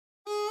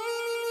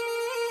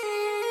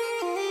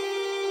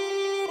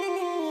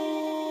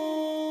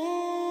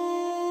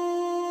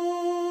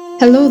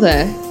Hello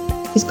there.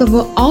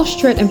 Discover all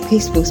straight and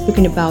peaceful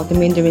speaking about the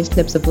meandering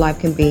slips of life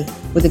can be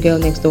with the girl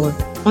next door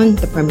on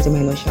the Promise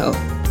Emmanuel Show.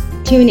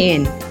 Tune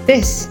in.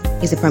 This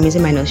is the Promise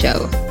Emmanuel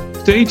Show.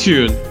 Stay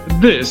tuned.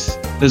 This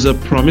is a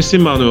Promise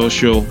Emmanuel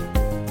Show.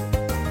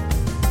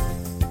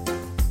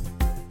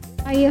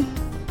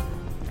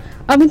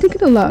 I've been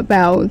thinking a lot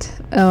about,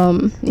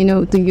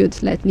 the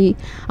youth lately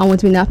and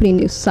what's been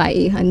happening in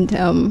society. And,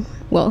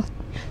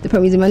 the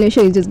Promise Emmanuel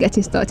Show is just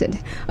getting started.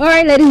 All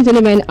right, ladies and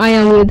gentlemen, I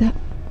am with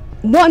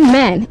one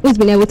man who's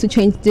been able to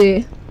change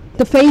the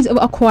face of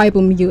Akwa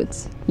Ibom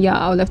youth. Yeah,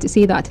 I would love to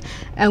see that.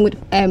 And with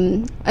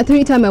a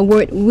 3-time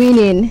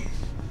award-winning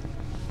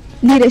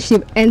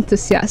leadership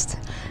enthusiast.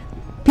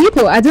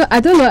 People, I don't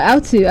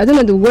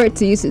know the word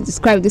to use to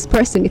describe this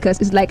person,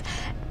 because it's like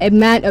a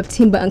man of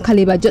timber and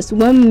caliber, just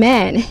one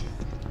man.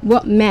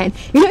 What man?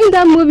 You know, in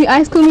that movie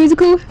High School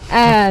Musical,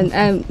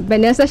 and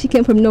Vanessa, she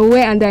came from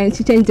nowhere and then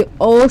she changed the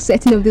whole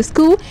setting of the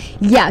school.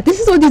 Yeah, this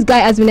is what this guy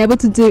has been able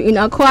to do in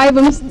Akwa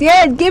Ibom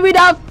State. Give it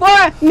up for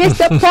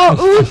Mr. Paul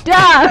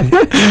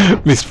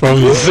Uda. Miss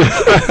Promise.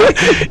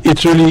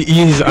 It really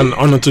is an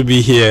honor to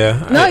be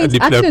here. No, it's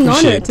actually an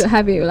honor to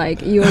have you.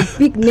 Like, you're a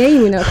big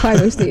name in Akwa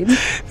Ibom State.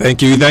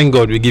 Thank you. Thank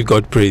God. We give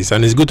God praise,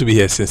 and it's good to be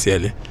here,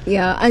 sincerely.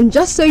 Yeah, and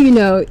just so you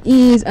know,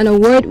 he's an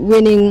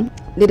award-winning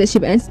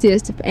leadership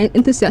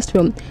enthusiast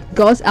from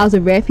God's House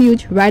of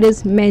Refuge,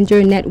 Writers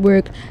Mentor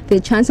Network, the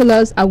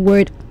Chancellor's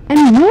Award,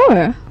 and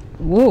more.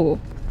 Whoa.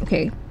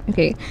 Okay. I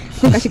think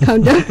I should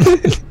calm down.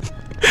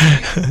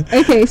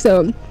 Okay,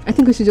 so I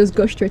think we should just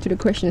go straight to the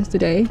questions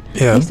today.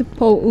 Yeah. Mr.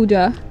 Paul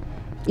Uda,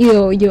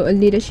 you're a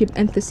leadership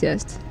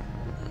enthusiast.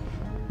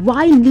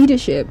 Why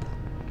leadership?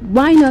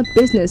 Why not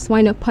business?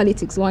 Why not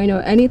politics? Why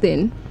not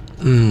anything?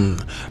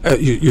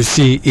 You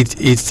see,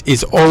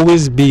 it's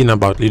always been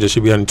about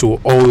leadership, and it will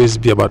always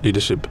be about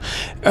leadership.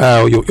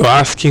 You're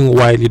asking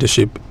why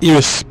leadership.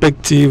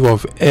 Irrespective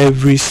of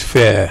every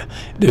sphere,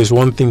 there's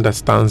one thing that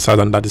stands out,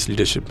 and that is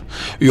leadership.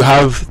 You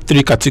have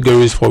 3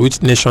 categories for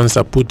which nations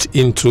are put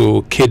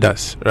into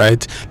cadres,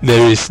 right?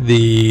 There is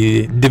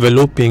the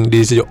developing,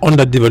 there's the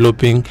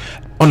underdeveloped,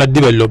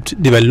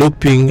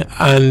 developing,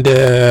 and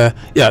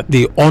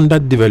the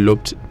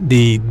underdeveloped,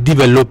 the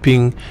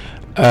developing,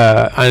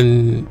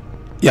 and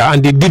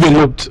the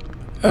developed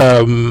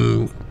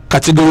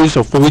categories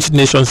for which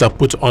nations are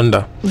put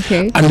under.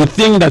 Okay. And the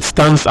thing that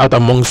stands out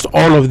amongst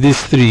all of these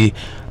 3,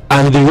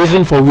 and the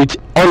reason for which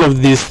all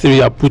of these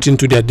 3 are put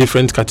into their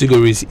different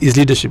categories, is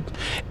leadership.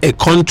 A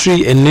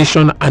country, a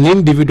nation, an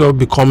individual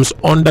becomes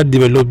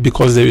underdeveloped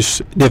because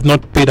they've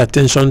not paid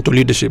attention to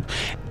leadership.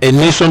 A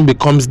nation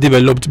becomes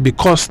developed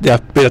because they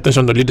have paid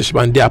attention to leadership,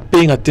 and they are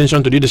paying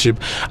attention to leadership.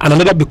 And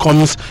another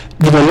becomes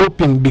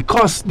developing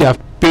because they have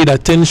paid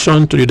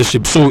attention to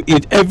leadership. So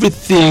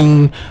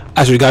everything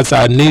as regards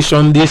our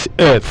nation, this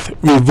earth,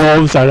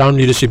 revolves around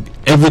leadership.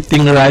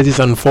 Everything rises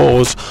and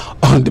falls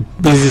on the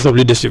basis of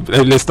leadership.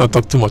 Let's not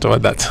talk too much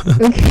about that.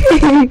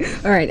 Okay.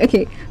 All right.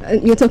 Okay.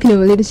 You're talking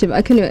about leadership.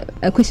 A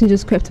question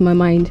just crept to my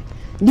mind.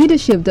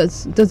 Leadership,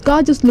 does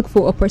God just look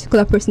for a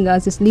particular person that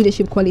has this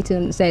leadership quality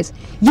and says,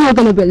 you're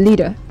going to be a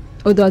leader?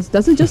 Or does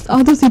it just,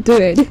 how does he do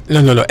it?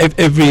 No.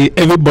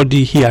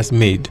 Everybody he has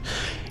made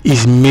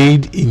is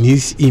made in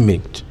his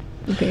image.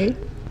 Okay.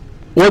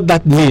 What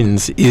that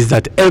means is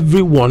that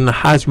everyone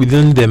has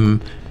within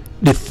them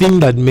the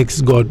thing that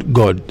makes God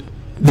God.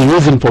 The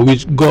reason for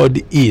which God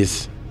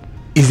is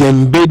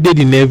embedded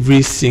in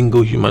every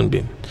single human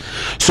being.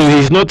 So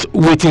he's not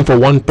waiting for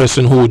one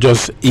person who will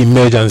just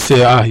emerge and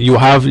say, you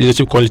have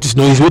leadership qualities.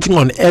 No, he's waiting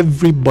on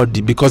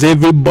everybody, because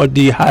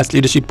everybody has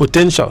leadership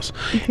potentials.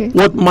 Okay.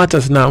 What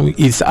matters now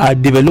is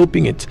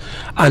developing it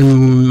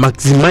and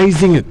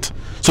maximizing it.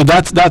 So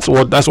that's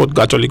what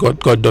actually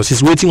God does.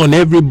 He's waiting on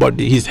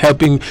everybody. He's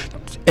helping,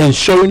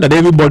 ensuring that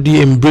everybody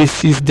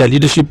embraces their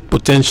leadership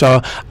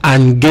potential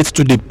and gets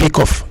to the peak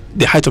of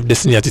the height of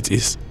destiny that it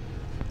is.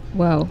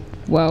 Wow.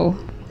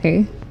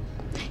 Okay.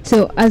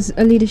 So, as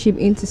a leadership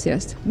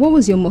enthusiast, what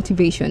was your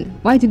motivation?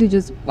 Why did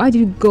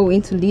you go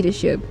into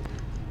leadership?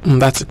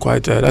 That's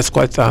quite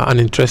an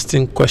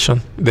interesting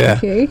question there.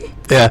 Okay.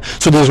 Yeah.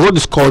 So there's what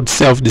is called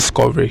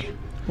self-discovery.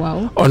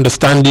 Wow.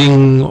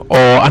 Understanding or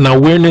an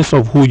awareness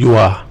of who you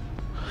are.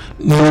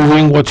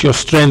 Knowing what your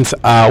strengths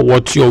are,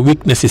 what your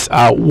weaknesses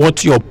are,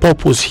 what your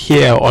purpose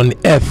here on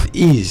earth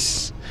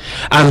is.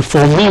 And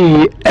for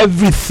me,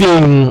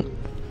 everything,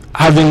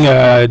 having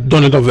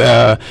done a lot of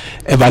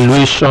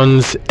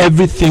evaluations,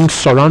 everything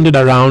surrounded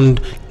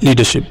around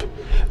leadership.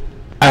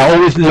 I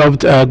always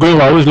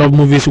loved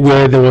movies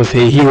where there was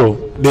a hero.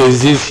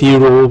 There's this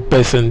hero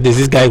person. There's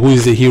this guy who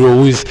is the hero,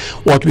 who is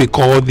what we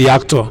call the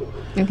actor.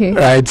 Okay.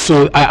 Right.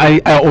 So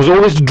I was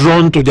always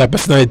drawn to their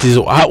personalities.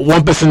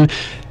 One person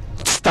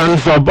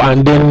stands up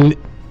and then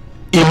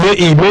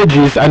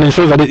emerges and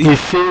ensures that he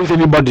saves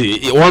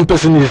everybody. One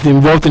person is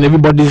involved in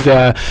everybody's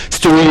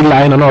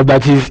storyline and all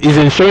that. He's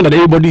ensuring that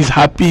everybody is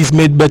happy, is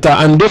made better,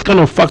 and those kind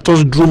of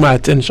factors drew my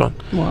attention.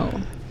 Wow.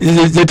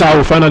 later I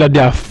will find out that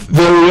there are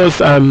various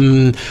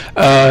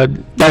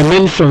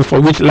dimensions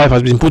for which life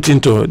has been put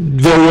into,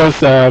 various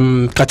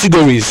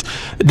categories.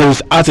 There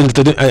is art and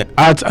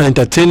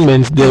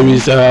entertainment. There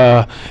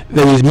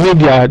is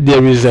media.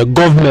 There is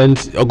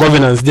government or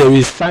governance. There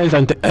is science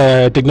and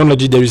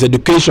technology. There is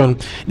education.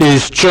 There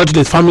is church.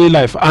 There is family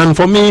life. And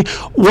for me,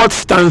 what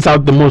stands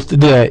out the most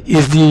there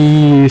is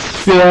the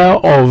sphere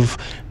of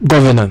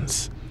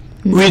governance,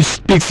 which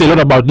speaks a lot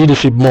about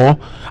leadership more.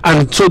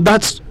 And so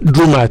that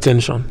drew my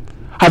attention,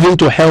 having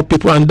to help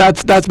people, and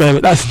that's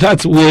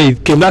where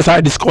it came. That's how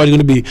I discovered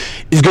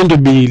it's going to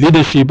be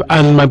leadership,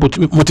 and my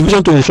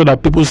motivation to ensure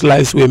that people's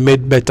lives were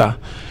made better.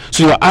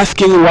 So you're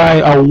asking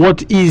why or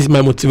what is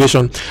my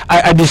motivation?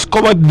 I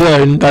discovered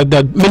there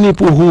that many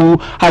people who,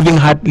 having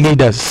had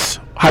leaders,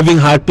 having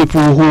had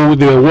people who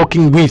they were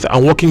working with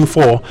and working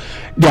for,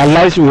 their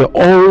lives were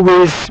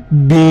always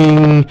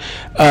being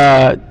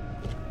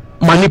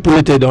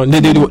manipulated on.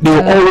 They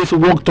were always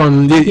worked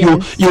on. They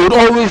would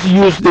always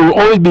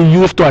be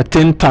used to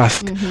attend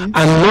tasks and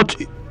not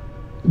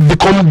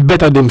become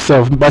better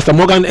themselves. Pastor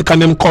Morgan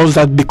Ekanem calls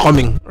that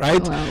becoming,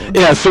 right? Wow.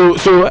 Yeah. So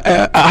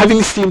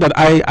having seen that,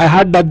 I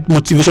had that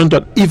motivation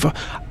to,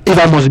 if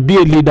I must be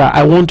a leader,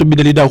 I want to be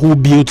the leader who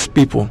builds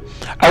people.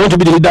 I want to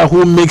be the leader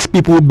who makes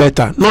people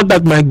better. Not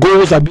that my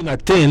goals have been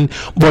attained,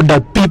 but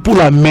that people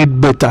are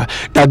made better.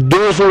 That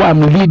those who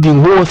I'm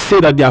leading, who say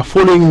that they are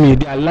following me,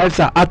 their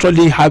lives are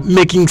actually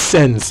making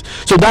sense.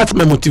 So that's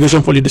my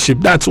motivation for leadership.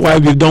 That's why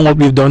we've done what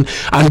we've done,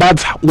 and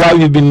that's why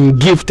we've been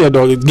gifted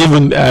or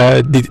given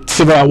the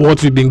several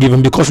awards we've been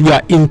given, because we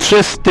are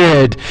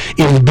interested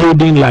in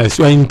building lives.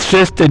 We are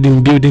interested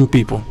in building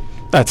people.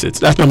 That's it.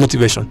 That's my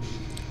motivation.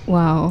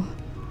 Wow.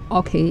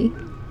 Okay,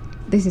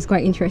 this is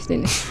quite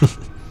interesting.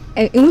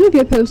 In one of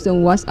your posts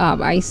on WhatsApp,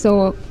 I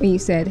saw when you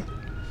said,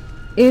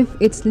 if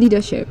it's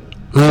leadership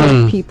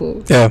for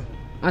people. Yeah.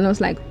 And I was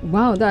like,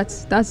 wow,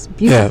 that's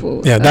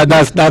beautiful. Yeah,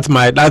 that's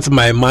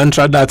my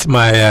mantra. That's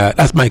my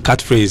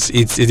catchphrase.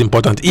 It's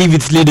important. If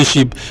it's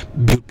leadership,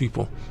 build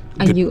people.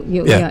 And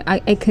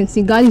I can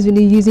see God is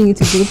really using it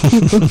to build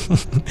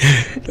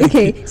people.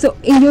 Okay, so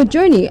in your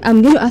journey,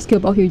 I'm going to ask you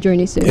about your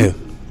journey soon. Yeah.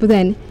 But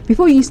then,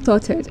 before you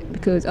started,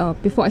 because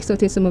before I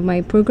started some of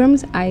my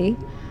programs, I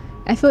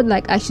felt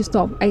like I should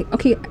stop. I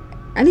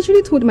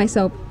literally told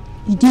myself,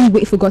 you didn't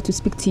wait for God to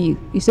speak to you.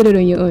 You started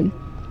on your own.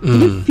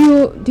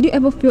 Did you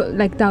ever feel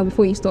like that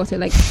before you started?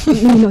 Like,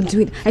 no, not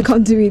do it. I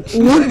can't do it.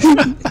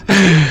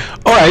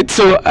 All right.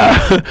 So,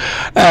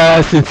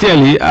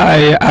 sincerely,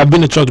 I've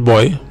been a church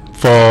boy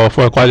for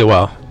quite a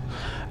while,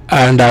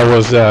 and I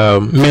was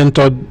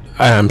mentored.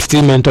 I am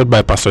still mentored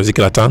by Pastor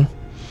Ezekiel Atang.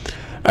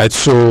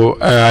 So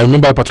I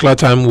remember a particular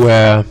time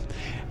where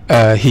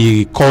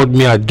he called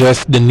me,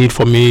 addressed the need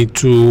for me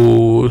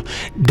to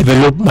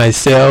develop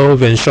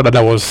myself, ensure that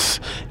I was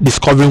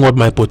discovering what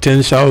my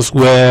potentials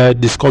were,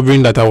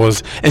 ensuring that I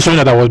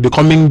was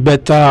becoming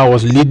better, I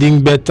was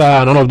leading better,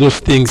 and all of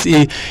those things.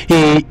 He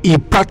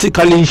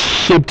practically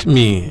shaped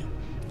me.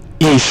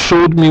 He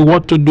showed me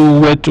what to do,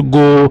 where to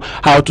go,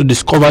 how to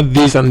discover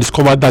this and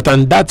discover that,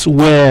 and that's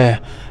where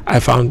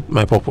I found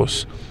my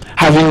purpose.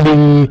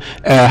 Having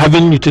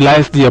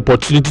utilized the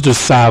opportunity to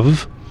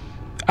serve,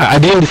 I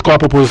didn't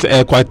discover purpose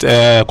quite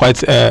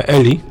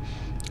early.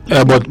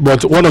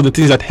 But one of the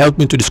things that helped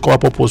me to discover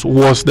purpose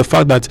was the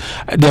fact that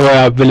there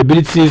were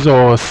availabilities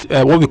or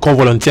what we call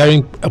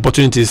volunteering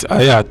opportunities.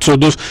 So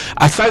those,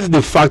 aside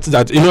the fact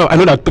that, I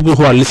know that people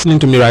who are listening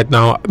to me right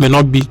now may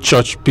not be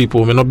church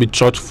people, may not be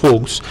church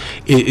folks.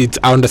 I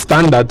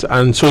understand that,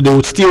 and so they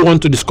would still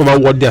want to discover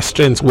what their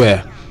strengths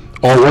were,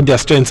 or what their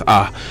strengths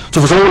are.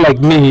 So for someone like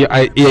me,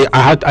 I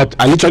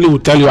literally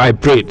would tell you I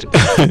prayed.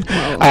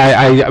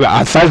 I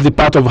aside the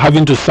part of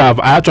having to serve,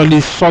 I actually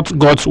sought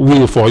God's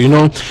will for.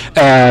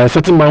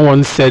 Certain man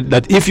once said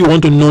that if you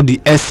want to know the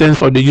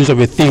essence or the use of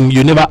a thing,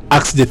 you never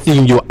ask the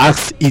thing, you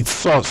ask its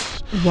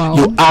source. Wow.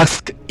 You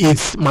ask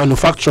its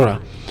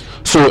manufacturer.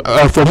 So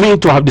for me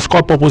to have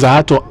discovered purpose, I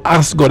had to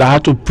ask God, I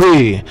had to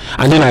pray,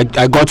 and then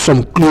I got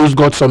some clues,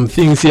 got some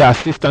things here,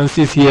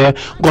 assistances here,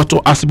 got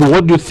to ask people,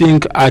 what do you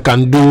think I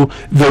can do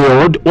very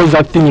well? What's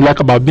that thing you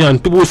like about me?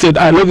 And people said,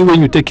 I love it when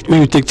you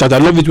take charge. I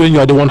love it when you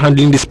are the one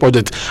handling this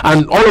project.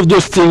 And all of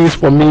those things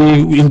for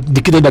me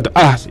indicated that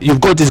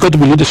it's got to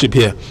be leadership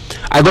here.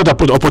 I got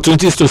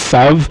opportunities to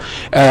serve.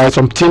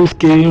 Some teams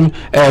came.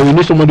 We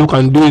need somebody who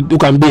can do it, who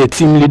can be a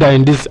team leader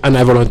in this, and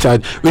I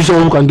volunteered. We need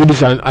someone who can do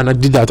this, and I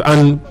did that.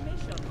 And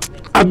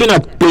I've been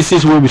at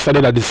places where we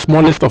started at the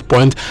smallest of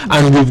points,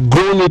 and we've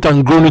grown it up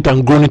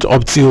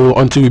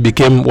until we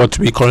became what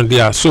we currently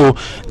are. So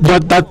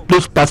that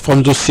those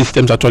platforms, those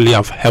systems actually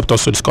have helped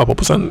us to discover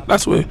purpose, and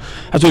that's where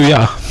we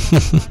are.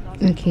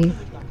 Okay,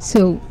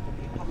 so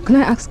can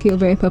I ask you a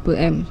very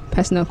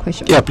personal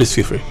question? Yeah, please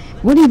feel free.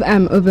 What if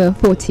I'm over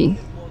 40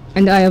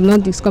 and I have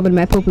not discovered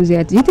my purpose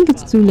yet? Do you think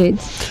it's too late?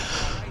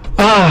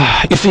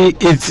 You see,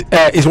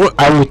 it's what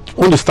I would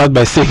want to start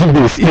by saying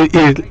this.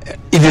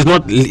 It is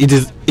not. It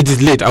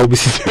is late. I will be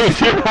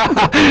sincere,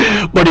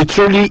 but it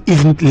truly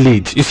isn't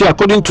late. You see,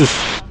 according to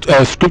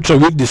scripture,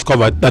 we've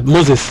discovered that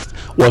Moses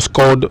was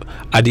called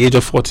at the age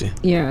of 40.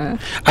 Yeah.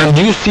 And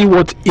you see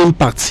what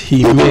impacts he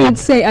People made. would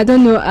say, I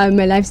don't know,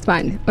 my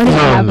lifespan. What do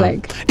I have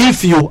like?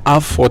 If you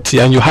have 40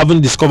 and you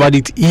haven't discovered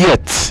it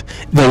yet,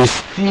 there is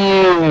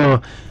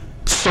still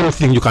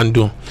something you can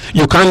do.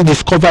 You can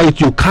discover it.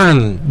 You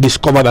can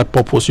discover that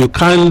purpose. You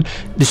can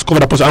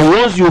discover that purpose. And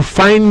once you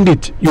find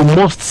it, you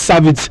must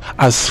serve it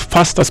as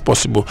fast as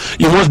possible.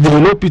 You must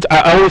develop it.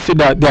 I always say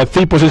that there are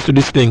three processes to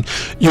this thing.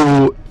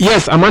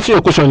 Yes, I'm answering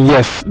your question.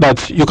 Yes,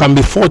 that you can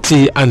be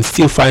 40 and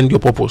still find your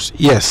purpose.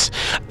 Yes.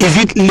 Is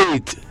it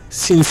late?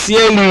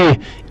 Sincerely,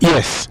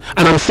 yes.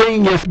 And I'm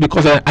saying yes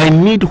because I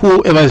need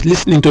whoever is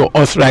listening to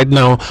us right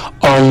now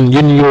on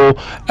Unio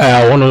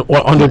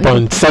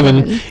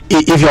 100.7.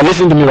 If you're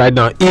listening to me right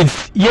now,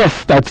 it's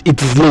yes that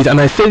it is late. And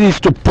I say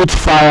this to put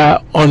fire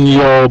on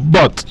your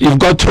butt. You've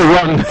got to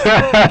run.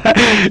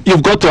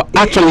 You've got to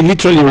actually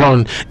literally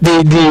run.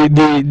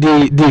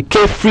 The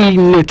carefree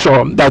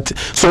nature that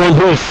someone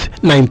who is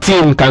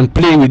 19 can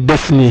play with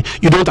destiny,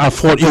 you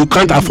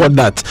can't afford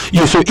that.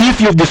 So if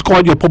you've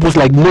discovered your purpose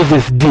like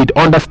Moses did,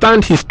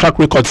 understand his track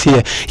records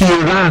here. He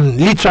ran.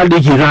 He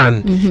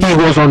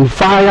was on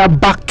fire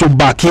back to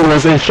back. He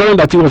was ensuring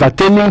that he was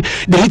attaining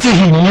the little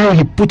he knew.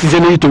 He put his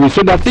energy to it.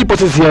 So there are three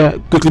processes here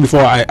quickly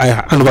before I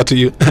hand over to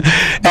you.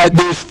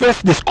 There is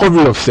first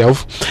discovery of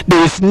self,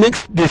 there is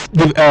next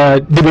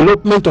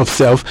development of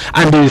self,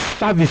 and there is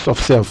service of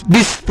self.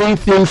 These three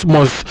things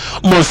must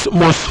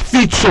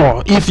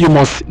feature if you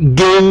must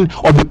gain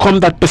or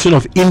become that person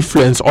of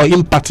influence or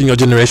impact in your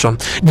generation.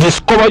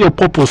 Discover your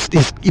purpose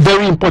is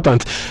very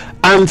important.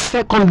 And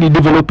secondly,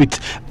 develop it.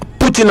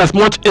 Put in as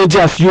much energy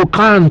as you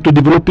can to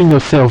developing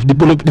yourself,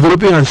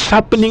 developing and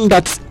sharpening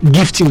that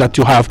gifting that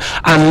you have.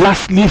 And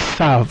lastly,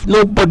 serve.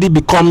 Nobody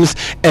becomes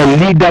a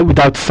leader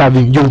without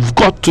serving. You've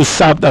got to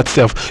serve that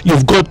self.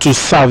 You've got to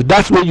serve.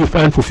 That's where you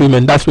find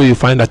fulfillment. That's where you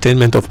find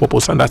attainment of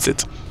purpose, and that's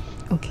it.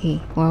 Okay,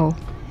 wow.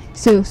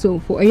 So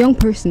for a young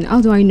person,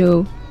 how do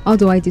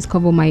I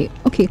discover my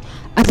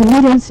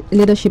as a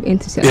leadership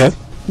intercept? Yeah.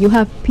 You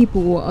have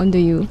people who are under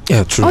you.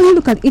 Yeah, true. How do you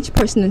look at each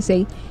person and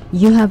say,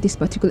 you have this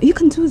particular, you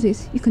can do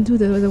this, you can do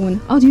the other one?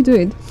 How do you do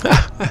it?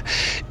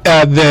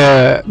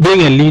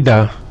 Being a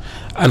leader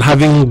and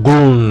having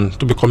grown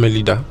to become a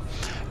leader,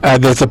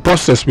 there's a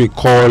process we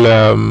call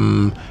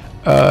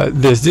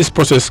there's this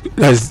process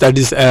that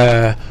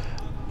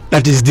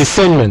is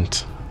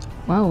discernment.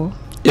 Wow.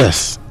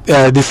 Yes.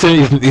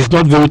 Discernment is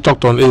not very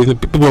talked on.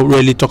 People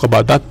rarely talk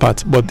about that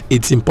part, but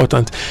it's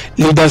important.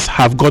 Leaders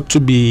have got to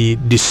be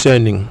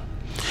discerning.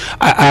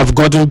 I've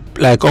gotten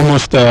like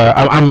almost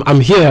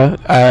I'm here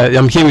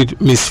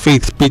with Miss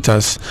Faith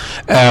Peters,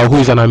 who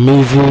is an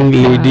amazing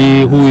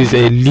lady, who is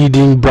a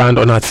leading brand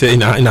on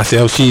in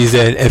herself. She is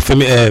a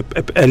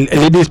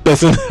ladies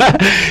person.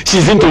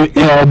 She's into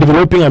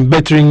developing and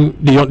bettering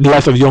the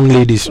lives of young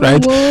ladies,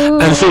 right? Whoa.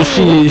 And so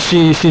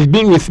she's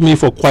been with me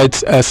for quite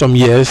some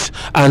years.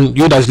 And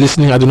you that's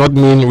listening, I do not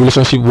mean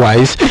relationship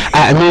wise.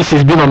 I mean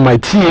she's been on my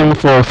team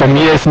for some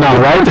years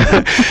now,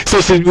 right? So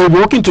we've been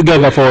working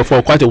together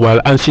for quite a while.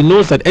 And she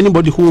knows that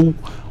anybody who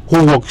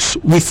works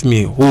with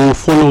me, who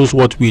follows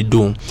what we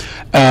do,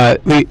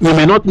 we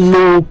may not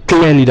know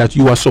clearly that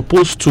you are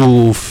supposed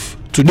to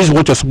this is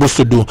what you're supposed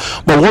to do,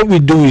 but what we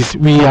do is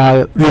we've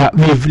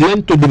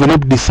learned to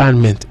develop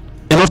discernment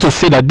enough to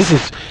say that this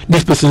is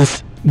this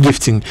person's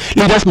gifting.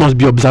 Leaders must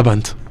be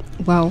observant.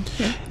 Wow.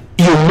 Yeah.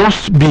 You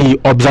must be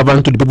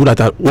observant to the people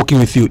that are working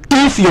with you.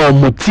 If your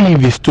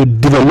motive is to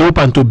develop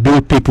and to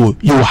build people,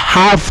 you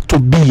have to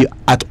be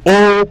at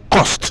all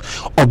costs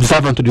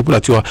observant to the people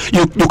that you are.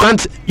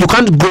 You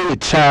can't grow a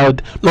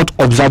child not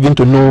observing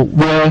to know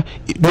where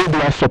do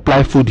I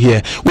supply food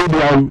here, where do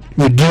I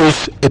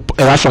reduce a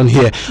ration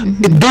here.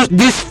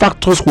 These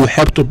factors will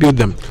help to build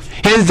them.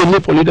 Hence the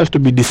need for leaders to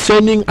be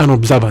discerning and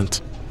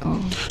observant.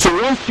 So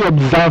once you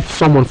observe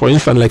someone, for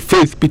instance, like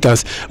Faith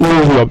Peters, who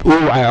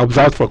I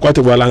observed for quite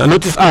a while, and I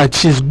noticed,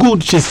 she's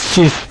good. She's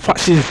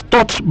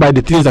touched by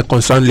the things that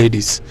concern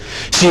ladies.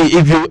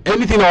 If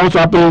anything else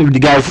happen with the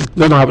guys,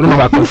 don't have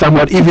a concern.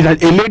 But if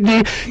it's a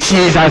lady, she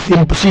is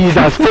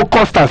as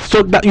focused as,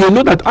 so that you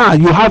know that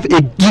you have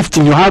a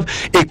gifting, you have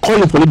a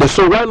calling for leaders.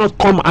 So why not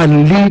come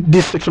and lead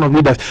this section of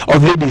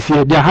ladies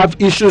here? They have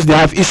issues,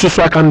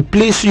 so I can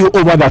place you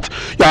over that.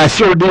 I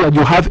see already that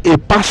you have a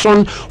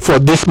passion for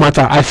this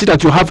matter. I see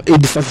that you have a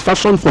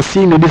dissatisfaction for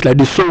seeing ladies like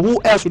this. So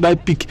who else would I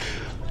pick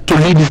to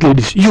lead these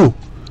ladies? You.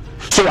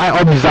 So I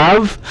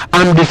observe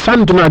and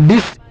discern to know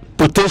this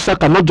potential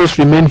cannot just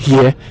remain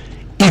here.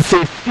 It's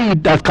a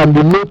seed that can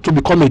be made to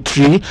become a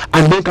tree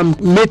and then can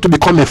be made to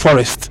become a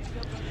forest.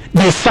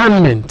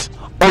 Discernment,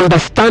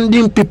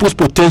 understanding people's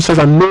potentials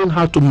and knowing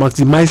how to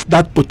maximize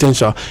that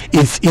potential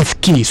is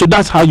key. So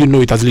that's how you know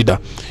it as leader.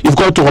 You've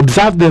got to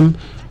observe them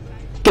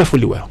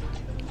carefully well.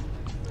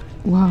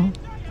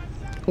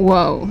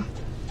 Wow.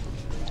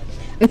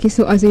 Okay,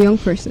 so as a young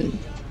person,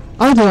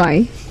 how do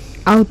I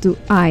how do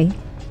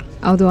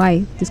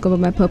I discover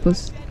my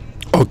purpose?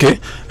 Okay,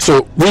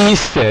 so we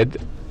said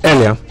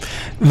earlier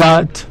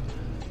that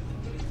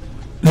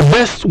the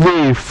best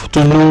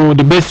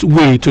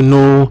way to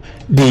know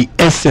the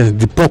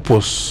essence, the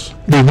purpose,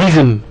 the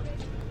reason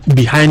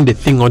behind the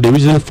thing or the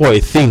reason for a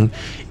thing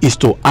is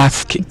to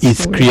ask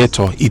its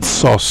creator, its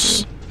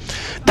source.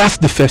 That's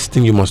the first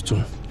thing you must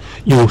do.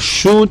 You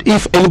should,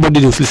 if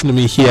anybody is listening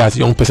to me here as a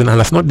young person and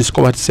has not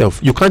discovered self,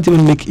 you can't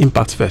even make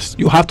impact first.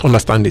 You have to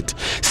understand it.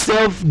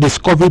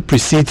 Self-discovery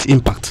precedes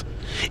impact.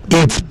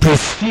 It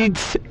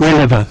precedes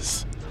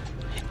relevance.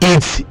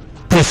 It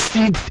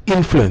precedes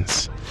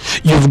influence.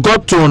 You've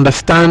got to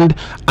understand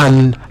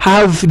and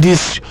have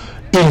this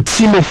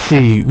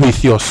intimacy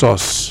with your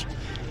source.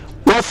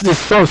 What's the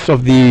source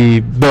of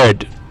the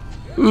bird?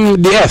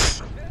 The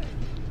earth.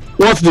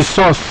 What's the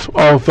source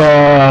of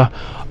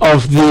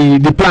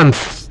the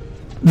plants?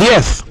 The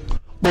earth.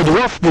 But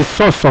what's the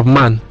source of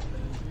man?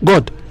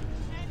 God.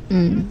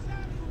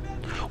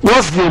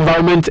 What's the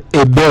environment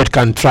a bird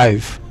can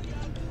thrive?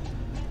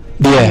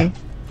 The air.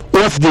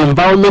 What's the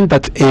environment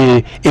that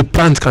a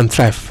plant can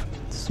thrive?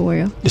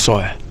 Soil. The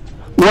soil.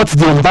 What's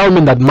the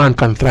environment that man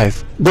can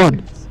thrive?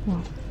 God.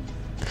 Wow.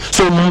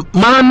 So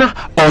man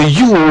or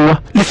you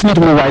listening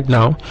to me right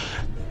now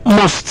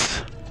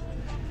must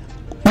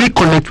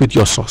reconnect with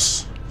your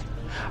source.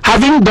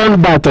 Having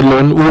done that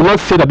alone, we will not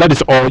say that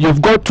is all.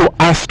 You've got to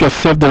ask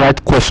yourself the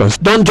right questions.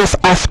 Don't just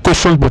ask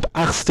questions, but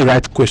ask the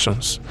right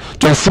questions.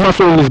 John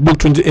Simerson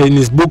in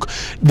his book,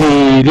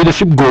 The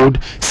Leadership Code,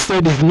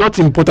 said it's not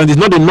important, it's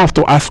not enough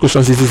to ask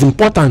questions. It is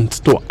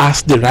important to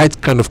ask the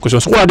right kind of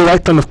questions. What are the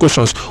right kind of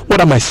questions? What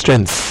are my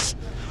strengths?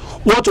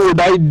 What would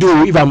I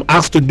do if I'm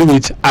asked to do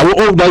it?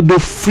 What would I do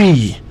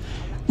free,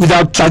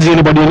 without charging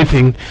anybody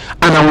anything?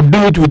 And I would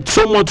do it with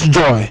so much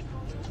joy,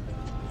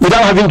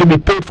 without having to be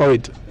paid for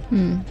it.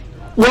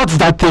 What's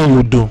that thing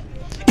you do?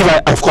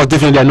 Of course,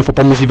 definitely I know for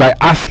Promise, if I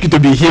ask you to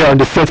be here on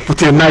the first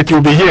 14 night, you'll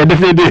be here,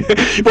 definitely.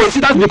 But see,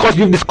 that's because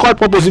you've discovered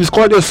purpose, you've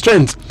discovered your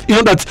strength. You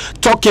know that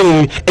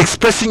talking,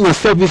 expressing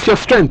yourself is your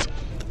strength.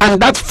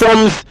 And that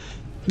forms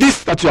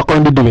this that you are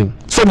currently doing.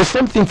 So the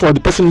same thing for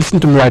the person listening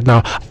to me right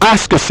now.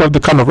 Ask yourself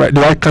the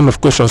right kind of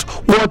questions.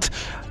 What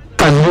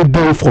can you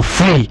do for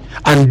free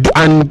and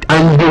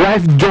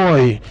derive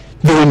joy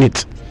doing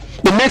it?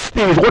 The next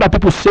thing is, what are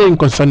people saying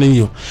concerning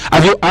you?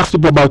 Have you asked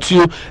people about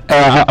you,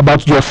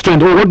 about your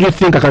strength? What do you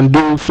think I can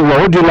do so well?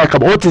 What do you like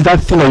about? What is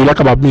that thing that you like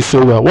about me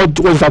so well? What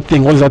is that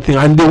thing? What is that thing?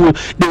 And they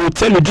will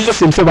tell you. Jesus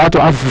himself had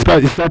to ask his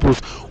disciples,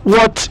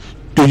 what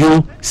do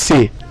you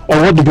say,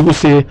 or what do people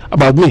say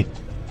about me?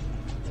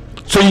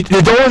 So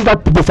there's always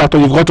that people factor.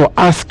 You've got to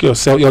ask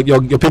yourself,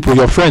 your people,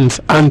 your friends,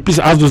 and please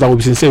ask those that will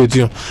be sincere with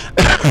you.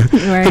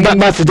 Right. So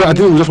that's it. I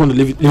think we just want to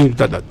leave it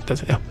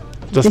that. Yeah.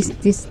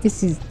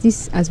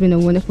 This has been a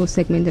wonderful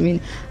segment. I mean,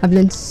 I've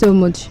learned so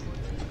much.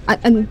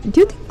 And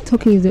do you think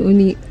talking is the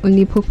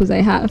only purpose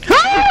I have?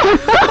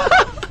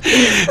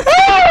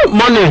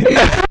 Money.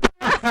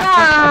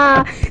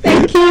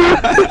 Thank you.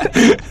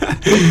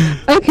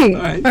 Okay.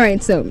 All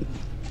right. So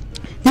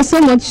there's so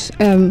much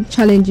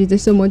challenges.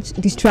 There's so much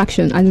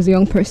distraction as a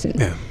young person.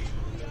 Yeah.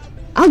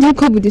 How do you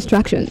cope with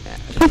distraction?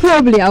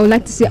 Preferably, I would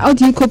like to say, how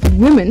do you cope with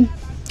women?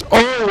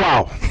 Oh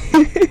wow.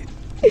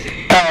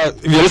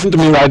 If you listen to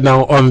me right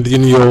now on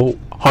your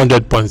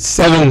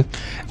 100.7,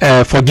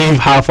 forgive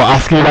her for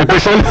asking that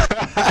question.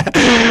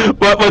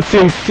 but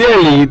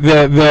sincerely,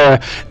 the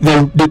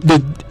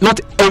not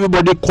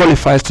everybody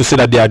qualifies to say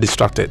that they are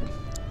distracted.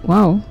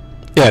 Wow.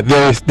 Yeah,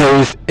 there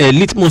is a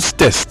litmus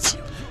test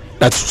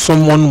that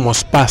someone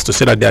must pass to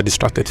say that they are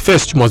distracted.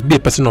 First, you must be a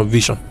person of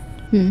vision.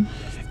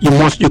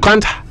 You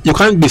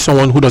can't be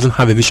someone who doesn't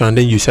have a vision and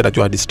then you say that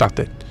you are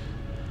distracted.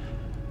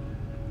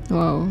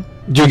 Wow.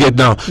 Do you get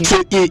now? Yeah.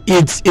 So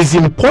it's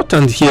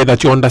important here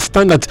that you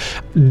understand that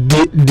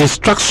the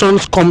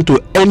distractions come to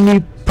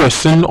any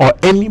person or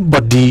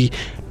anybody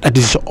that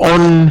is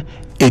on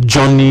a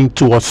journey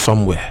towards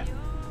somewhere.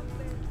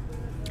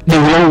 They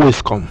will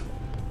always come.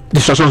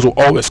 Distractions will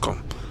always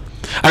come.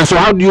 And so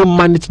how do you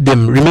manage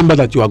them? Remember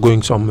that you are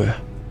going somewhere.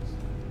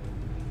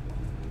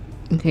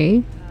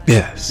 Okay.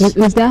 Yes.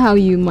 Was that how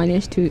you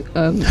managed to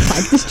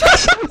fight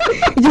distraction?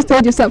 You just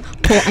told yourself,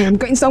 "Oh, I am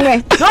going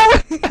somewhere." No.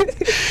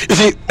 You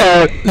see,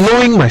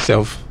 knowing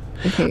myself,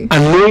 Okay.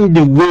 and knowing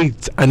the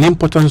weight and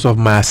importance of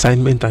my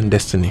assignment and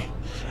destiny,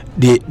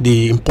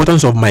 the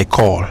importance of my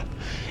call,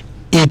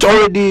 it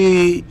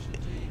already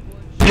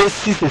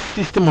places a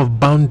system of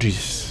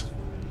boundaries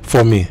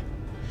for me.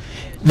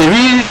 There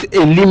is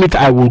a limit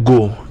I will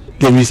go.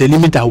 There is a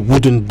limit I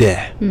wouldn't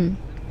dare.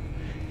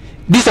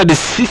 These are the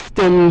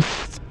systems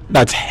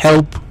that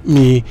help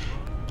me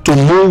to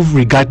move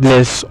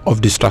regardless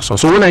of distraction.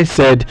 So when I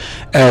said,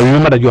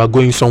 remember that you are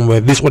going somewhere,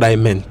 this is what I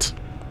meant.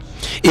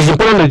 It's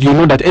important that you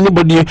know that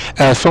anybody,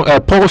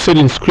 Paul said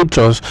in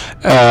scriptures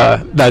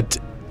that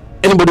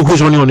anybody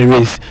who's running on a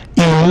race,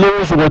 he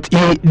knows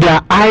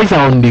their eyes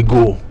are on the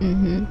goal.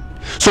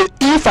 So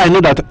if I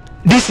know that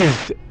this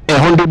is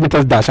 100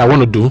 meters dash I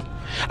want to do,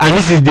 and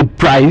this is the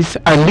prize,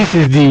 and this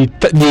is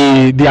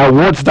the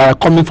awards that are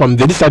coming from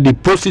there. These are the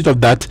proceeds of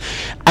that.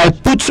 I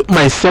put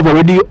myself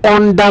already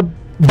under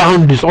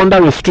boundaries,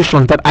 under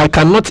restrictions, that I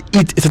cannot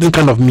eat a certain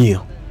kind of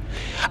meal.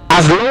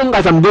 As long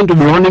as I'm going to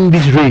be running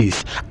this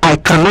race, I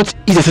cannot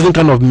eat a certain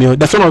kind of meal.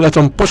 There's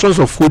some portions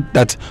of food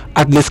that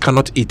athletes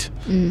cannot eat.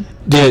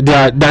 Then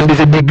there's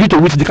a degree to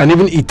which they can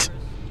even eat.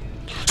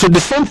 So the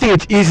same thing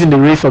it is in the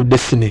race of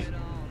destiny.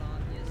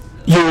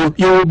 You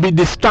will be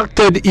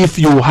distracted if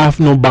you have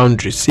no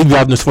boundaries. If you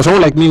have no, for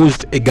someone like me who's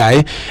a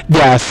guy,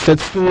 there are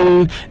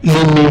certain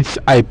limits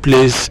I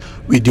place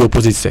with the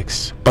opposite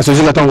sex. Pastor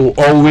Zlatan will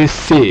always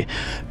say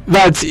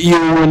that you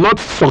will not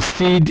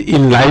succeed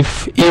in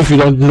life if you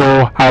don't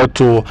know how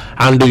to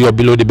handle your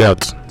below the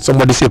belt.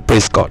 Somebody say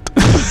praise God.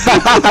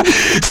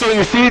 So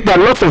you see, there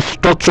are lots of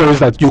structures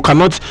that you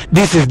cannot.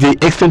 This is the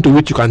extent to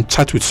which you can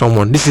chat with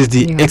someone. This is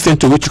the extent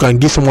to which you can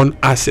give someone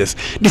access.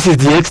 This is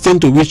the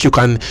extent to which you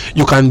can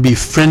be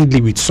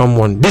friendly with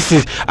someone. This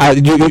is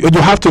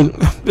you have to.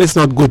 Let's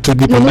not go too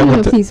deep on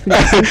that. Please.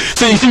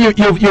 So you see,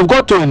 you've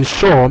got to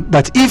ensure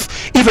that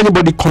if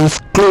anybody comes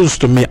close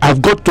to me,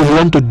 I've got to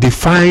learn to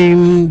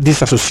define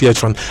this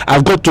association.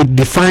 I've got to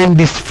define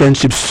this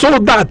friendship, so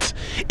that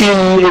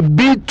in a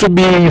bid to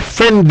be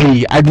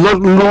friendly, I do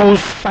not lose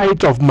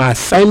sight of my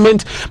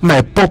assignment,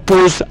 my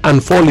purpose,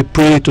 and fall a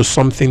prey to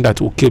something that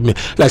will kill me.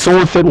 Like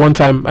someone said one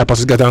time,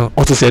 Pastor Gatan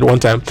also said one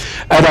time,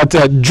 that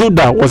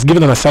Judah was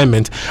given an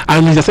assignment,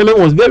 and his assignment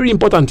was very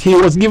important. He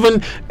was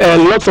given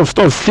lots of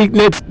stuff,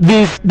 signet,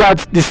 this,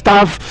 that, the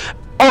staff,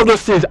 all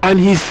those things, and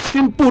his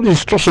simple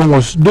instruction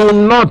was: do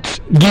not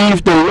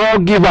give the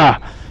lawgiver.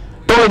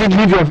 Don't let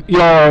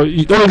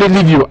it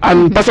leave you.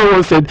 And Pastor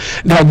once said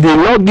that the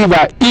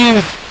lawgiver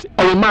is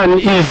a man,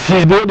 is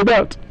his below the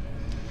belt.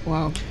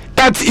 Wow.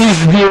 That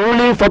is the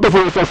only photo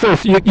for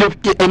success.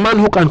 A man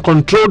who can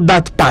control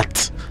that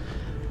part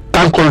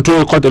can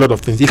control quite a lot of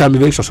things. He can be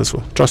very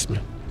successful. Trust me.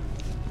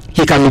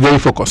 He can be very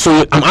focused.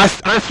 So I'm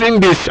answering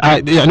this.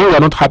 I know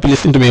you're not happy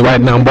listening to me right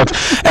now, but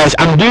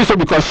I'm doing so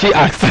because she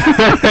asked,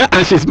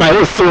 and she's my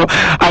host, so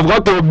I've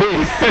got to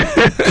obey.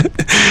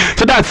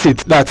 So that's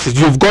it.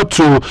 You've got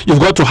to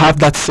have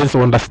that sense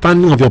of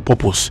understanding of your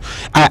purpose.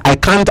 I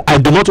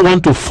do not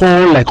want to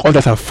fall like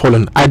others have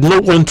fallen. I do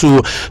not want to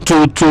leave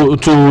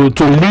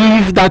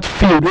that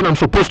field when I'm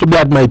supposed to be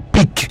at my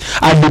peak,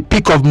 at the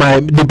peak of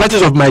the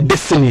branches of my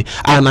destiny,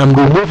 and I'm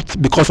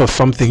removed because of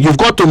something. You've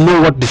got to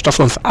know what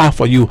distractions are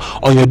for you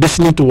on your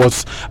journey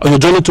towards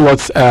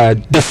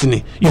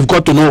destiny. You've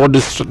got to know what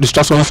the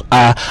distractions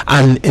are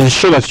and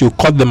ensure that you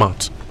cut them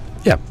out.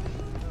 Yeah.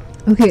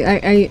 Okay,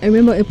 I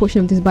remember a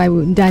portion of this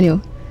Bible,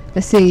 Daniel,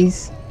 that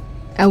says,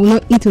 "I will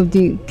not eat of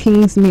the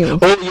king's meal."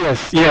 Oh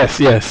yes.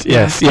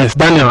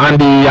 Daniel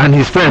and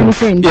his friends.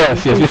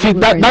 Yes. You see,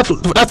 that's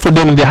for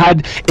them. They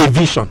had a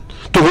vision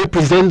to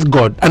represent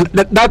God, and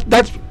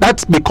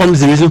that becomes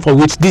the reason for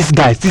which these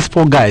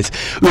four guys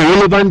were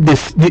relevant,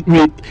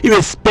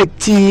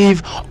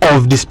 irrespective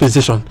of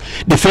dispensation.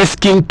 The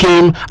first king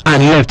came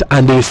and left,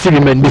 and they still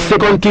remain. The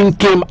second king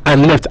came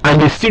and left,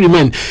 and they still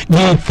remain.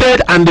 The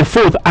third and the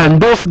fourth,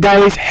 and those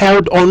guys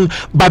held on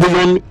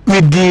Babylon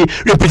with the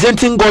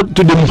representing God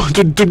to the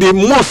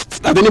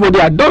most that anybody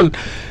had done,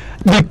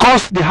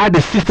 because they had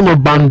a system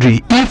of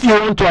boundary. If you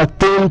want to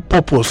attain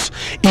purpose,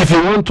 if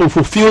you want to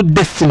fulfill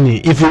destiny,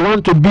 if you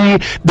want to be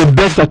the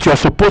best that you are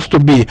supposed to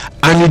be,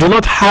 and you do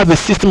not have a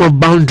system of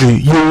boundary,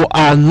 you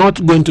are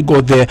not going to go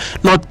there,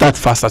 not that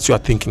fast as you are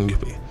thinking you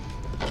will.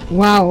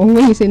 Wow,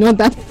 when you say not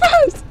that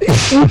fast,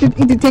 it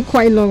will take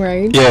quite long,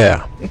 right?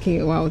 Yeah.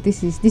 Okay, wow,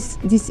 this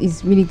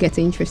is really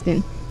getting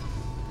interesting.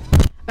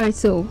 Alright,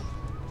 so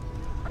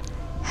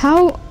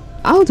how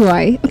do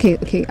I? Okay.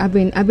 I've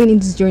been in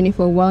this journey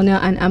for a while now,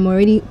 and I'm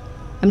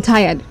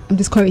tired. I'm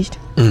discouraged.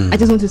 I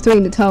just want to throw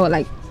in the towel.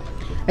 Like,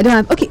 I don't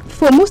have. Okay,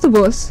 for most of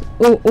us,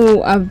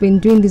 I've been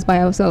doing this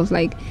by ourselves.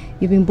 Like,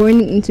 you've been born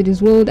into this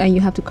world, and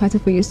you have to cater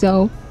for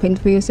yourself, paint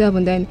for yourself,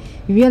 and then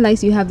you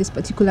realize you have this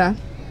particular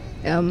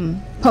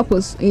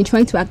purpose, and you're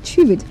trying to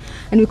achieve it,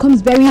 and it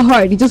becomes very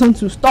hard. You just want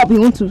to stop. You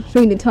want to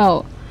throw in the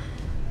towel.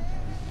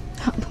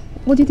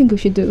 What do you think we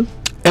should do?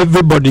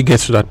 Everybody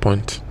gets to that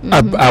point.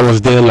 I was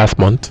there last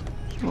month.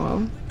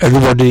 Wow.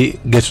 Everybody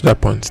gets to that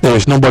point. There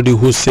is nobody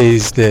who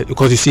says that,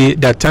 because you see,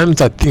 there are times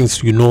that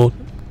things you know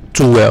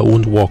too well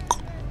won't work.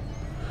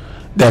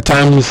 There are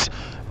times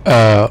you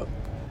are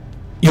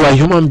a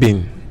human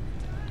being.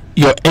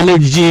 Your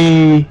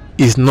energy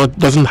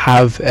doesn't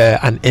have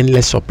an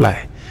endless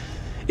supply.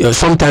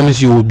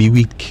 Sometimes you will be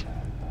weak.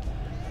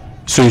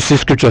 So you see,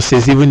 scripture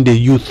says even the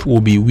youth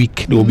will be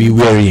weak, they will be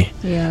weary.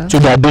 Yeah. So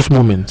there are those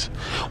moments.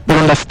 But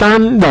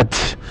understand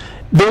that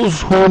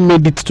those who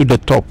made it to the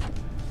top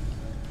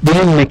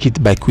didn't make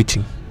it by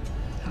quitting.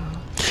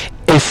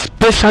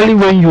 Especially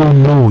when you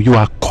know you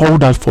are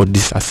called out for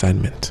this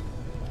assignment.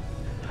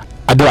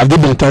 Have there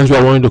been times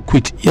where I wanted to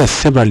quit? Yes,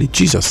 severally.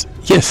 Jesus,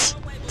 yes.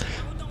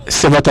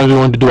 Several times we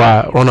want to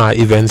run our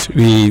events.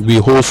 We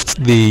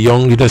host the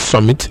Young Leaders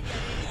Summit.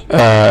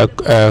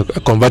 a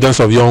convergence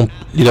of young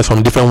leaders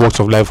from different walks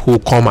of life who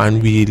come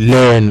and we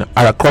learn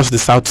across the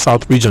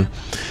South region.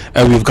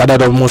 We've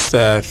gathered almost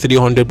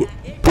 300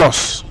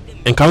 plus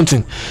and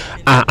counting,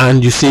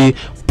 and you see,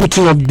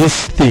 putting up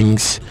these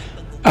things,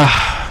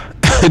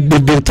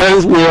 the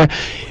times where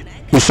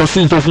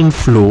resources doesn't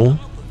flow,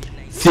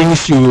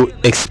 things you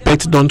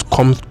expect don't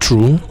come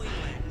true,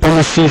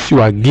 promises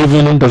you are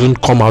given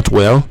doesn't come out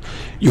well.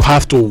 You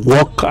have to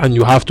work and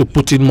you have to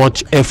put in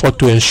much effort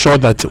to ensure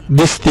that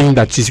this thing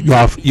that is you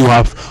have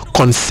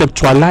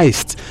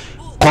conceptualized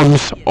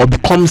comes or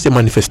becomes a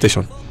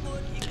manifestation.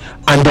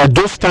 And there are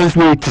those times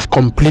where it is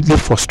completely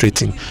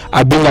frustrating.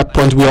 I've been at that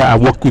point where I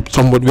work with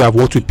somebody, where I've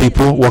worked with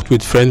people, worked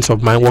with friends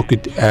of mine, worked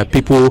with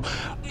people.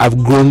 I've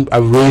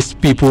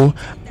raised people,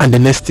 and the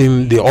next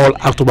thing they all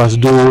act up as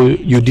though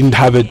you didn't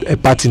have a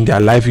part in their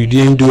life, you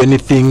didn't do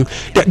anything.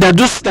 There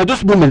are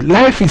those moments.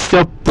 Life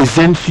itself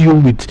presents you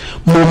with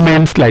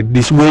moments like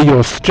this, where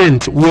your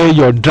strength, where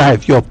your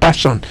drive, your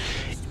passion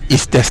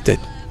is tested.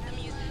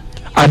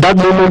 At that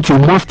moment, you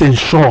must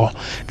ensure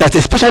that,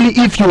 especially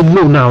if you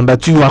know now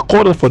that you are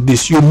called for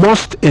this, you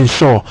must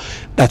ensure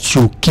that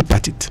you keep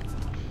at it.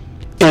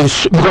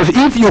 Because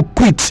if you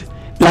quit,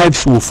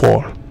 lives will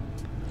fall.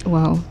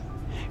 Wow.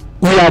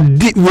 We are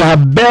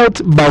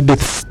built by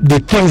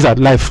the things that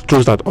life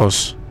throws at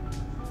us.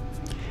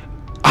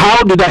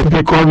 How did I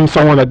become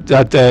someone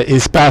that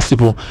inspires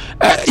people?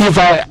 If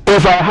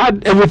I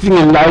had everything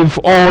in life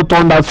all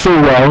turned out so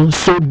well,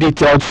 so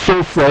detailed,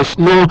 so fresh,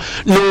 no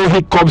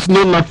hiccups,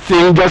 no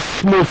nothing, just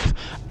smooth,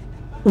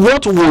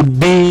 what would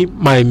be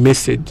my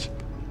message?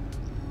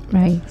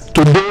 Right.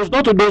 To those,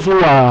 not to those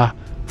who are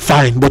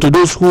fine, but to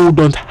those who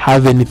don't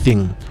have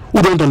anything,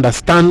 who don't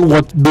understand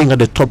what being at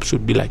the top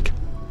should be like.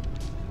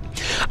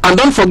 And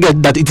don't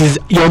forget that it is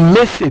your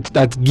message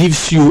that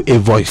gives you a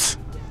voice.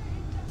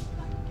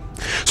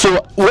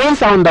 So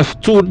once I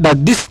understood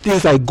that these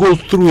things I go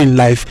through in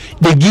life,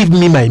 they give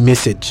me my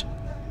message,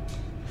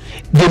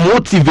 they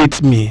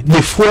motivate me,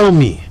 they fuel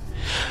me,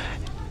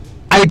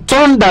 I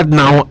turn that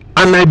now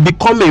and I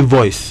become a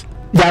voice.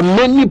 There are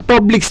many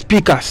public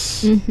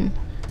speakers in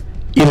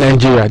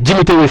Nigeria,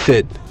 Jimmy Tewe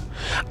said,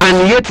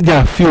 and yet there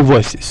are few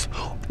voices.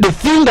 The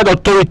thing that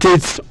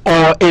authoritates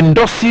or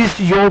endorses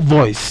your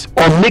voice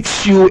or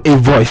makes you a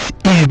voice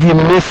is the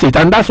message,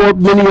 and that's what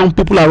many young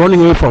people are running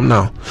away from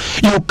now.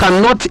 You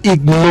cannot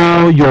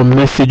ignore your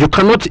message. You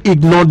cannot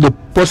ignore the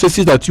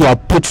processes that you are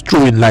put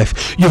through in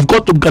life. You've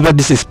got to gather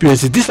these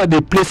experiences. These are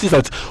the places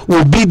that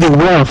will be the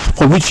wealth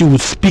for which you will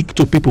speak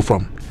to people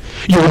from.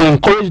 You will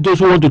encourage those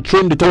who want to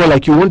train the tower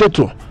like you wanted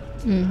to,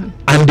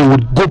 and they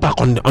would go back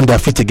on their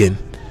feet again.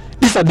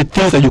 These are the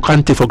things that you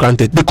can't take for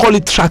granted. They call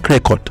it track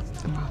record.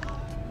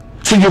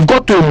 So you've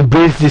got to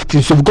embrace these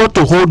things. You've got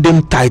to hold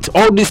them tight.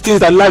 All these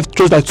things that life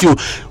throws at you,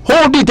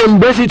 hold it,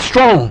 embrace it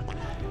strong.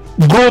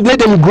 Grow, let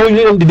them grow,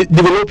 let them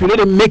develop you, let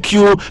them make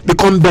you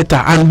become better.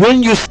 And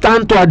when you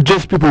stand to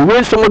address people,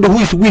 when somebody who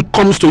is weak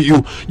comes to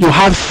you, you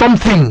have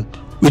something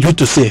with you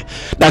to say.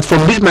 That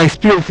from this my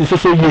experience is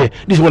also here.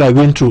 This is what I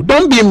went through.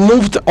 Don't be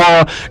moved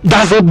or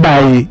dazzled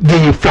by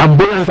the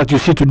flamboyance that you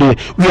see today.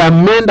 We are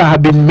men that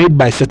have been made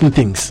by certain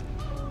things.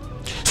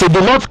 So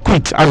do not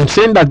quit. I'm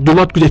saying that do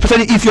not quit,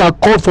 especially if you are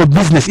called for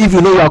business, if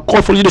you know you are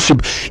called for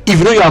leadership, if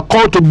you know you are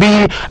called to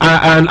be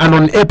an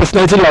on-air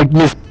personality like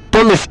Miss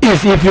Promise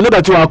is, if you know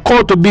that you are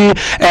called to be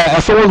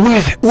someone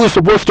who is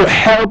supposed to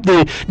help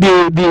the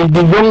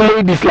young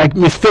ladies like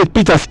Miss Faith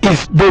Peters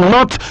is, do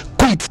not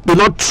quit. Do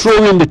not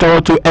throw in the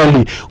towel too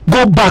early.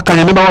 Go back and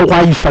remember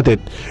why you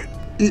started.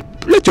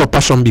 Let your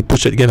passion be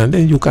pushed again, and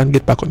then you can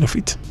get back on your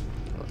feet.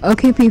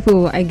 Okay,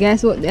 people, I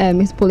guess what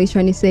Miss Paul is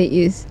trying to say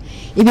is,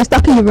 if you're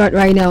stuck in the rut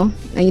right now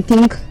and you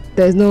think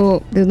there's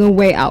no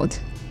way out,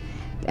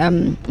 I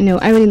read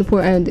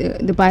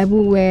in the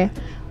Bible where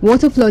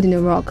water flowed in a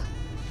rock.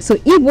 So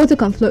if water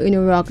can flow in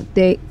a rock,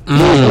 there is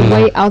a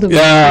way out of you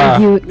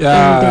in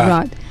the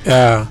rut.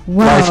 Yeah.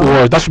 Wow. Wise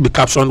words. That should be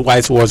captioned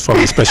 "wise words from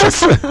the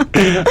specials."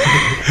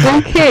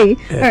 Okay.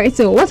 All right.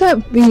 So, what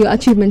have been your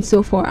achievements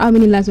so far? How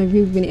many lives have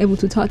you been able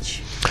to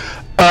touch?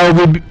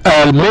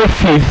 May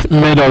 5th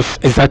made us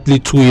exactly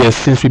 2 years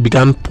since we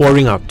began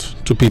pouring out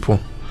to people.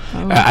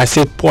 I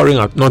said pouring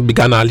out, not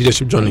began our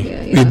leadership journey.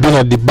 We've been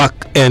at the back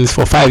ends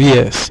for 5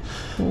 years.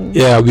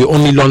 Yeah, we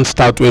only launched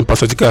out when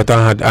Pastor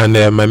Chikatan had,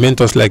 and my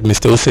mentors like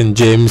Mr. Hussein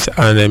James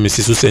and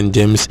Mrs. Hussein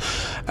James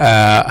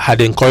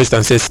had encouraged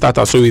and said start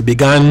out. So we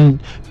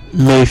began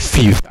May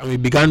 5th, and we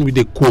began with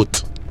a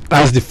quote.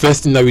 That's the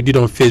first thing that we did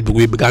on Facebook.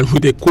 We began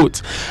with a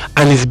quote,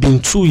 and it's been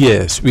 2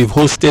 years. We've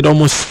hosted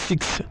almost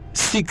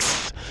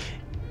six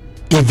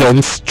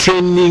events,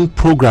 training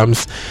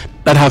programs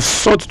that have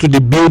sought to the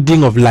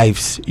building of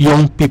lives,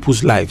 young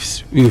people's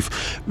lives. We've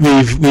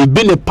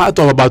been a part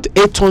of about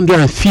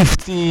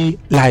 850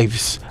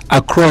 lives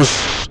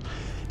across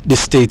the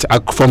state.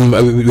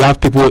 We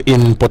have people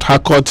in Port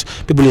Harcourt,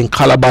 people in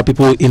Calabar,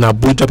 people in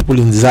Abuja, people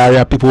in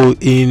Zaria, people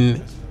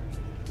in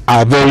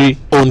our very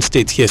own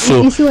state here.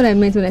 So you see what I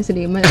meant when I said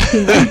the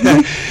humanity.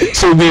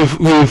 so we've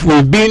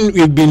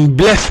been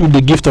blessed with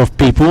the gift of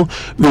people.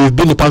 We've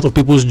been a part of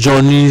people's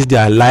journeys,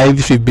 their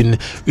lives. We've been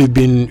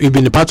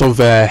a part of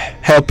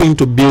helping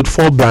to build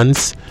 4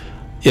 brands.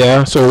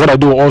 Yeah. So what I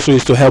do also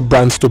is to help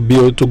brands to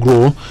build, to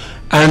grow.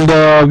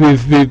 And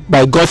we've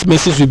by God's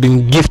mercy, we've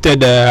been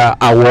gifted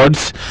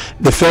awards.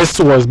 The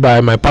first was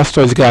by my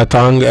pastor Ezekiel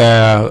Atang,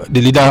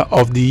 the leader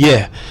of the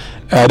year.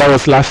 That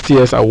was last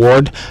year's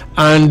award,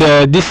 and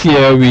this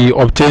year we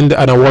obtained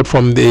an award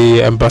from the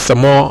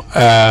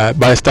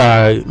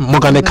Barrister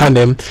Morgan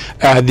Kanem,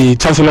 the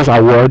Chancellor's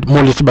Award,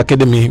 More Leadership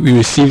Academy. We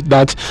received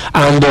that,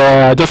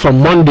 and just on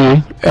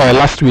Monday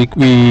last week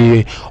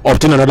we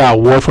obtained another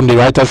award from the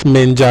Writers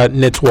Menja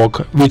Network,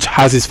 which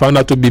has its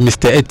founder to be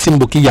Mr.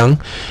 Etimboki Yang,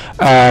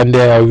 and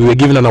we were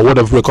given an award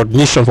of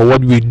recognition for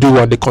what we do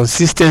and the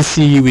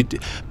consistency with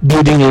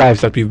building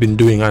lives that we've been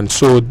doing. And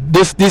so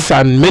this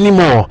and many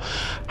more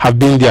have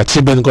been the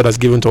achievement God has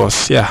given to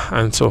us. Yeah,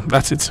 and so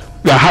that's it.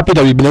 We are happy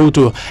that we've been able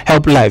to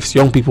help lives,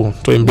 young people,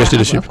 to embrace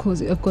leadership. Of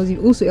course,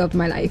 you also helped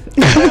my life.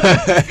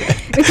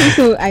 Okay,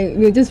 so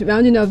we're just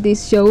rounding off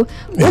this show.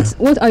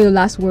 What are your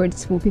last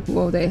words for people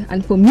out there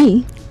and for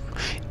me?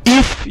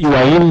 If you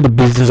are in the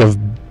business of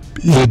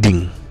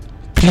leading,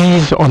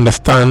 please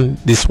understand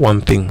this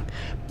one thing: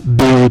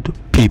 build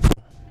people.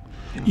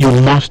 You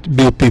must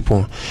build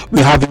people.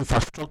 We have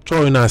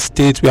infrastructure in our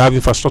state. We have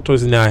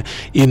infrastructures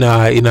in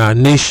our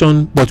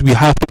nation, but we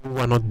have people who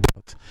are not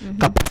built.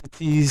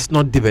 Capacities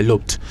not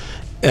developed.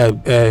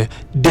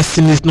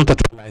 Destinies not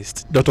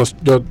actualized.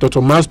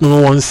 Dr. Miles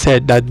Monroe once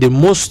said that the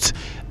most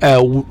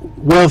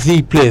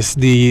wealthy place,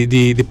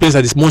 the place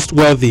that is most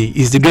wealthy,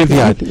 is the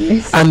graveyard.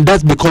 Yes. And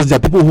that's because there are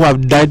people who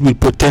have died with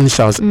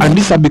potentials, and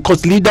these are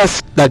because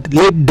leaders that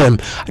led them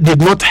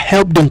did not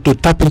help them to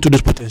tap into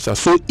those potentials.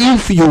 So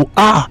if you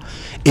are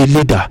a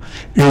leader,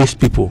 raise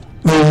people.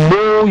 We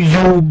know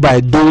you by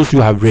those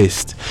you have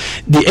raised.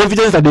 The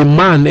evidence that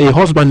a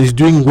husband is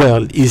doing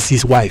well is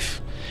his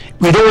wife.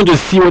 We don't want to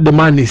see what the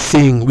man is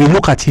saying. We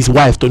look at his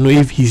wife to know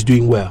if he's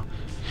doing well.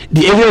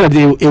 The evidence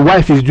that a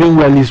wife is doing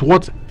well is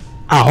what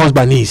our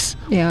husband is.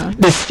 Yeah.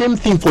 The same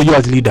thing for you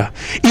as leader.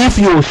 If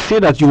you say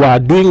that you are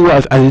doing well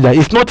as a leader,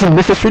 it's not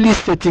necessarily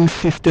setting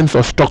systems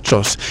or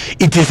structures.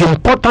 It is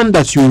important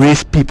that you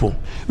raise people.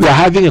 We are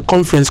having a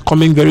conference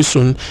coming very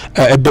soon.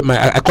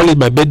 I call it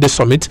my birthday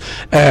summit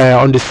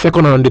on the 2nd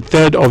and on the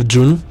 3rd of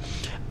June.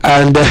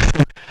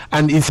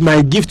 And it's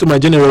my gift to my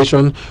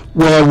generation,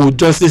 where we'll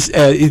just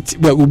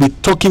we'll be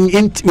talking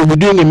we'll be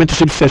doing a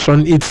mentorship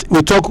session.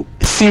 We talk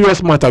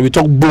serious matter, we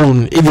talk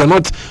bone. If you're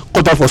not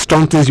cut out for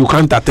strong things, you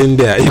can't attend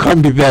there, you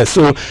can't be there.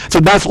 So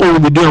that's what we'll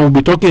be doing. We'll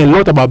be talking a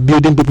lot about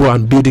building people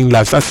and building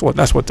lives. That's what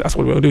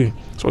we're doing.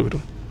 That's what we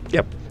do.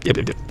 Yep.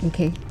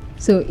 Okay.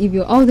 So if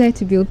you're out there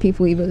to build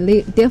people, if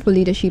you're there for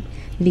leadership,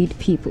 lead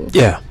people.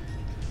 Yeah.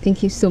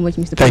 Thank you so much,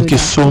 Mr. Thank you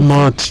so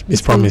much,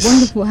 Miss Promise.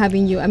 Wonderful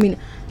having you. I mean,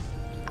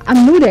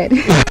 I'm loaded.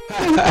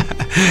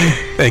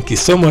 Thank you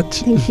so much.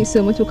 Thank you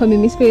so much for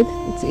coming, Miss Faith.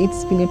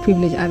 It's been a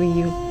privilege having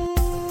you.